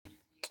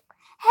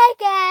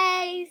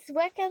Hi guys,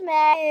 welcome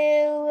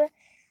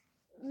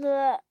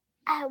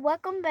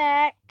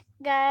back,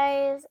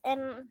 guys.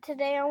 And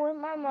today I'm with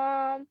my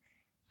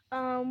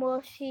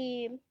mom.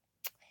 She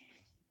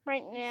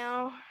right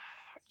now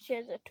she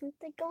has a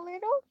toothache a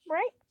little,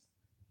 right?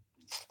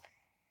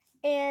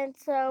 And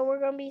so we're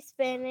gonna be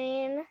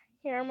spinning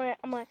here. You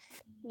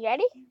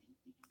ready?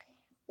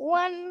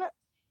 One.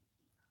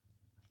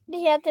 Do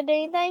you have to do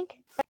anything?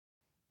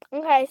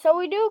 Okay, so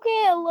we do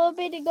get a little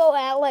bit to go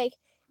out, like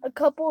a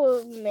couple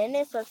of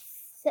minutes or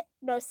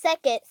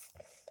seconds.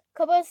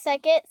 Couple of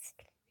seconds,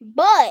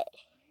 but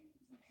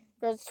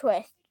there's a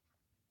twist.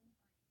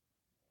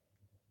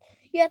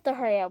 You have to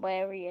hurry up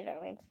whatever you're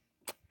doing.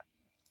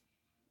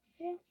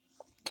 Yeah.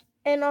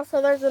 And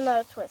also there's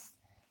another twist.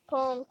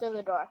 Pull them through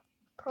the door.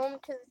 Pull them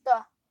to the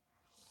door.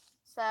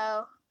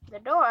 So the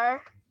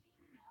door,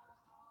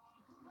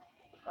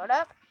 hold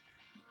up.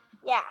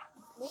 Yeah,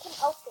 we can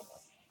open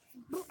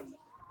it.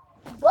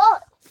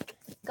 But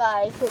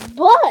guys,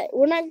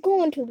 we're not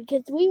going to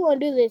because we want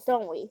to do this,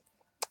 don't we?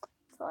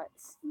 So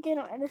let's get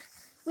on.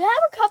 We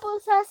have a couple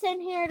of us in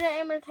here to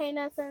entertain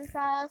us and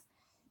stuff.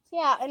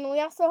 Yeah, and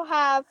we also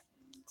have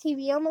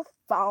TV on the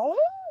phone.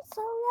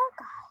 So yeah,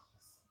 guys,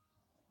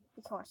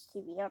 we can watch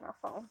TV on our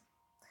phone.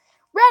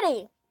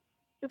 Ready?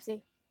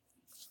 Oopsie.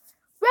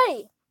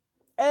 Ready?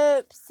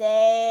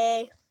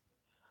 Oopsie.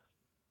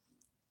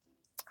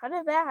 How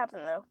did that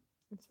happen though?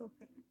 It's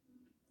okay.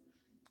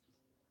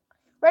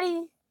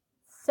 Ready?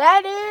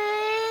 Steady.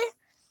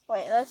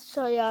 Wait, let's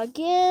show you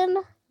again.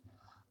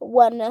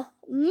 1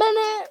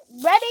 minute.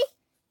 Ready?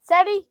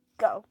 Steady.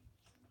 Go.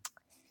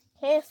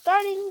 Okay,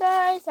 starting,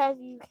 guys. As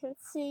you can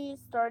see,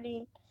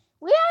 starting.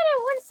 We had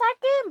it 1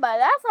 second, but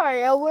that's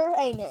already over,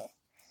 ain't it?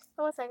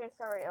 1 second's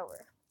already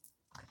over.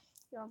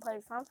 You want to play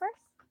the song first?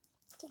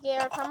 To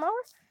get our time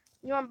over?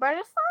 You want to burn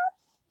the song?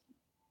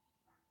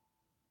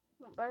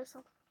 You want to burn the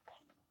song?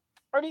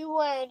 Or do you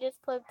want to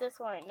just play this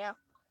one right now?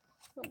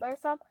 You want to burn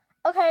the song?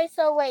 Okay,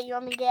 so wait, you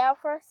want me to get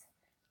out first?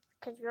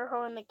 Because you're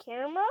holding the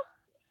camera?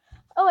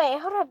 Oh, wait,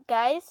 hold up,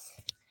 guys.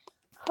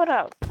 Hold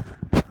up.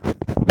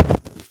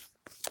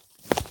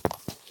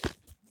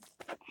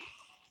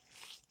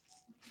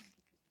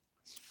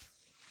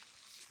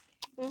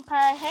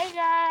 Okay, hey,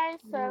 guys.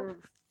 So,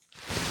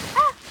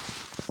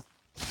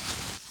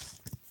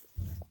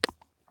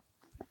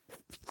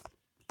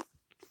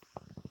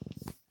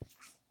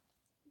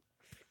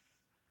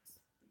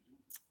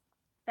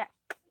 back.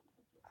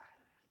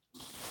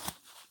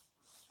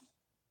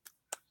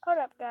 Hold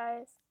up,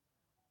 guys.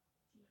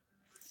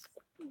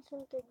 You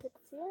think they could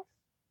see us?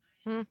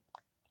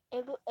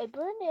 It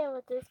blended in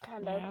with this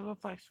kind of. Yeah, it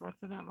looks like sweat.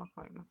 It doesn't look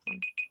like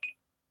nothing.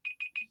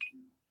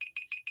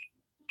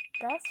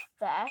 That's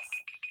fast.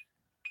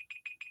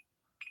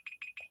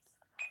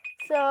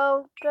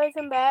 So, guys,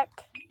 I'm back.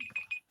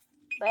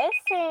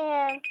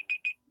 Listen.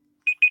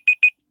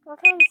 What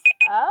comes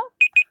up?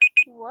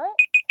 What?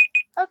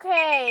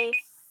 Okay.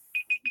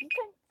 You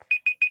can.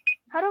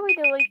 How do we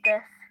delete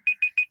this?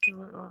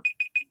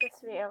 This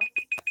video.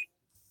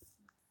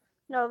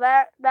 No,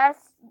 that's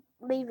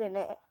leaving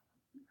it.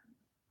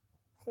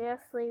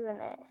 Just leaving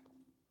it.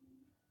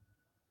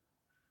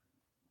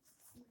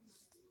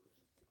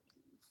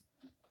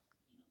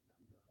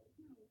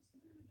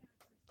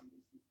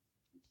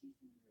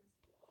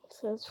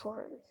 Says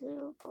for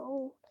 0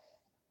 gold.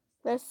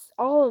 That's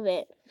all of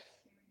it.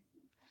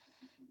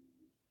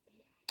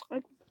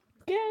 I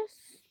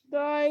guess,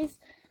 guys.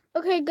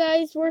 Okay,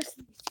 guys, we're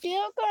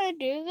still gonna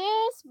do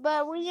this,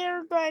 but we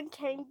are going to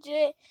change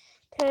it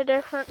to a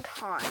different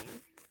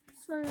time.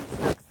 So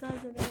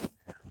doesn't it?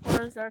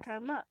 Or is our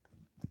time up?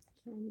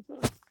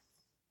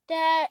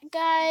 That,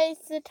 guys,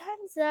 the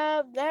time's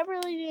up. That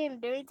really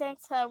didn't do anything,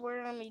 so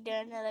we're gonna be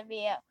doing another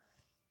video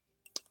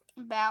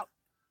about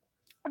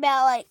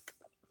like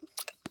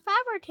 5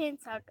 or 10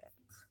 seconds,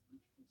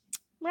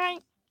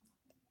 right?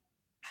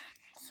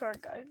 Sorry,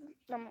 guys,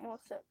 I'm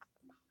almost sick.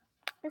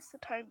 It's the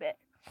time bit.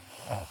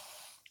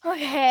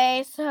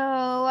 Okay, so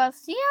I'll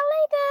see you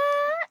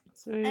later.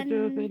 So you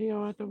do a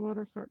video at the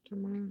water park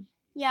tomorrow?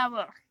 Yeah,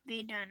 we'll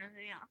be doing a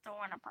video at the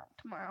water park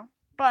tomorrow.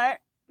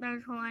 But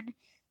there's one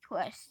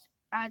twist.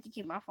 I have to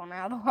keep my phone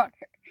out of the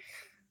water.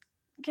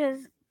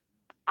 Because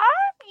I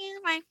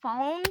use my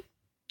phone.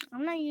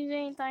 I'm not using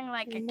anything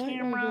like a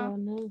camera.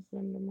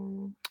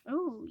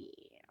 Oh,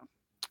 yeah.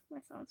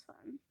 That sounds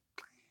fun.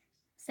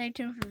 Stay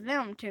tuned for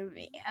them 2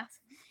 videos.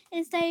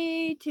 And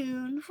stay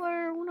tuned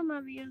for one of my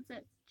videos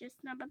that's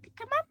just not about to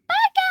come up.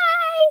 Bye,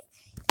 guys!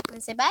 Want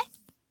to say bye?